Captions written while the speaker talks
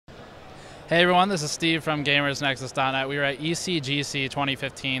Hey everyone, this is Steve from GamersNexus.net. We were at ECGC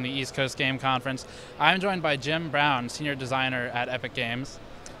 2015, the East Coast Game Conference. I'm joined by Jim Brown, Senior Designer at Epic Games.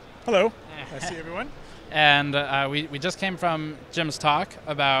 Hello, nice to see everyone. And we just came from Jim's talk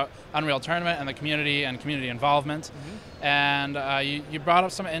about Unreal Tournament and the community and community involvement. And you brought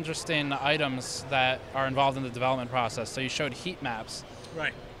up some interesting items that are involved in the development process. So you showed heat maps.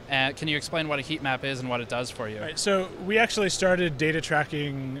 Right. Can you explain what a heat map is and what it does for you? Right. So we actually started data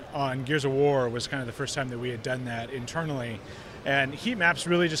tracking on Gears of War. Was kind of the first time that we had done that internally. And heat maps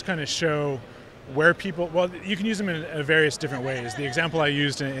really just kind of show where people, well, you can use them in various different ways. The example I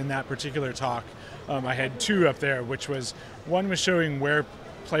used in that particular talk, I had two up there, which was, one was showing where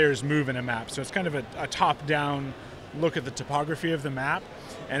players move in a map. So it's kind of a top-down look at the topography of the map,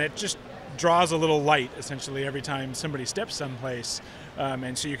 and it just draws a little light essentially every time somebody steps someplace.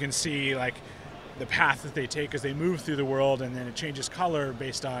 And so you can see like the path that they take as they move through the world, and then it changes color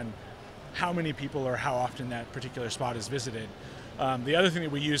based on how many people or how often that particular spot is visited. The other thing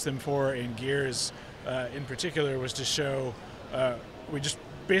that we used them for in Gears in particular was to show, we just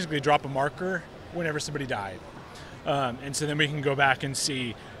basically drop a marker whenever somebody died. And so then we can go back and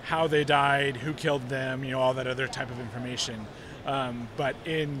see how they died, who killed them, you know, all that other type of information. But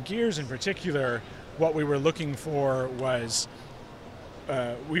in Gears in particular, what we were looking for was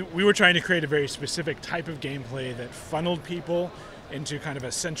we were trying to create a very specific type of gameplay that funneled people into kind of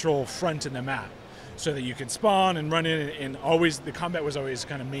a central front in the map, so that you could spawn and run in, and always the combat was always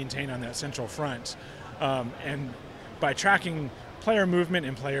kind of maintained on that central front. And by tracking player movement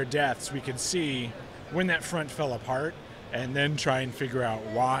and player deaths, we could see when that front fell apart, and then try and figure out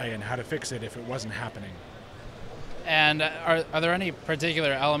why and how to fix it if it wasn't happening. And are there any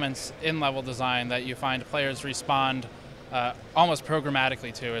particular elements in level design that you find players respond almost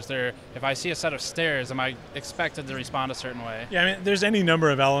programmatically to? Is there, if I see a set of stairs, am I expected to respond a certain way? Yeah, I mean, there's any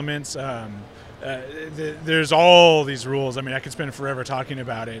number of elements. There's all these rules. I mean, I could spend forever talking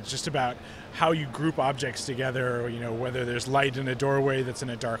about it. It's just about how you group objects together, you know, whether there's light in a doorway that's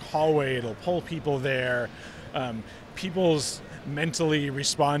in a dark hallway, it'll pull people there. People's mentally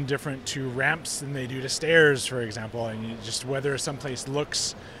respond different to ramps than they do to stairs, for example, and just whether someplace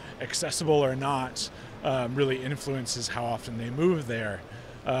looks accessible or not really influences how often they move there.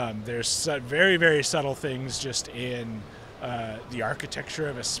 There's very, very subtle things just in the architecture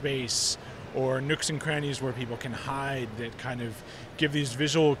of a space, or nooks and crannies where people can hide, that kind of give these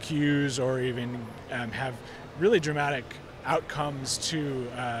visual cues, or even have really dramatic outcomes to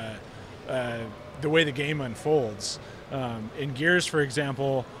the way the game unfolds. In Gears, for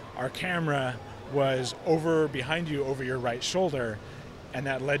example, our camera was over behind you, over your right shoulder, and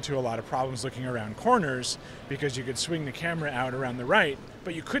that led to a lot of problems looking around corners, because you could swing the camera out around the right,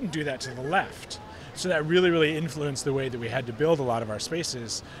 but you couldn't do that to the left. So that really, really influenced the way that we had to build a lot of our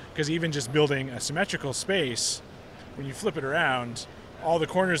spaces, because even just building a symmetrical space, when you flip it around, all the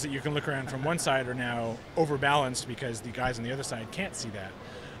corners that you can look around from one side are now overbalanced because the guys on the other side can't see that.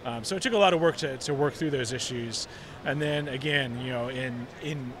 So it took a lot of work to work through those issues. And then again, you know,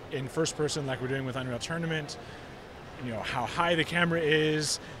 in first person, like we're doing with Unreal Tournament, you know, how high the camera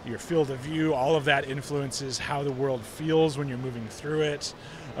is, your field of view, all of that influences how the world feels when you're moving through it.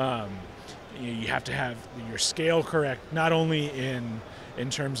 You have to have your scale correct, not only in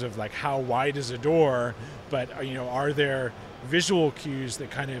terms of like how wide is a door, but you know, are there visual cues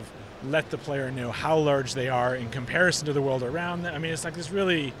that kind of let the player know how large they are in comparison to the world around them. I mean, it's like this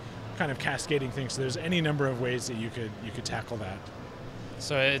really kind of cascading thing. So there's any number of ways that you could tackle that.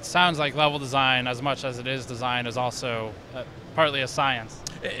 So it sounds like level design, as much as it is design, is also partly a science.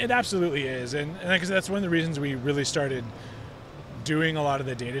 It absolutely is, and like I said, that's one of the reasons we really started doing a lot of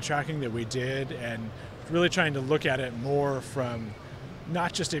the data tracking that we did, and really trying to look at it more from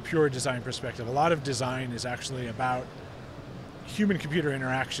not just a pure design perspective. A lot of design is actually about human-computer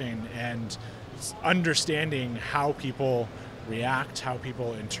interaction and understanding how people react, how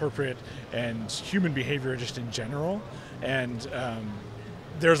people interpret, and human behavior just in general. And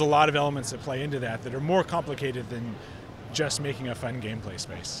there's a lot of elements that play into that that are more complicated than just making a fun gameplay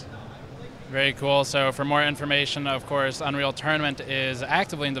space. Very cool. So for more information, of course, Unreal Tournament is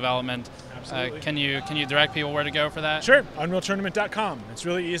actively in development. Can you direct people where to go for that? Sure, unrealtournament.com. It's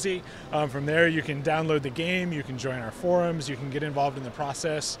really easy. From there you can download the game, you can join our forums, you can get involved in the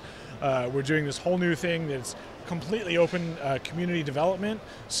process. We're doing this whole new thing that's completely open community development,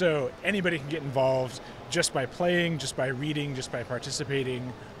 so anybody can get involved just by playing, just by reading, just by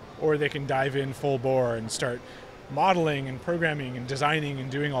participating, or they can dive in full bore and start modeling and programming and designing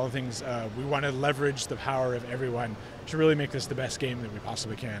and doing all the things. We want to leverage the power of everyone to really make this the best game that we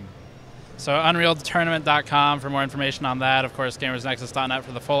possibly can. So unrealtournament.com for more information on that. Of course, gamersnexus.net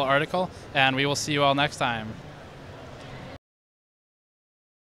for the full article. And we will see you all next time.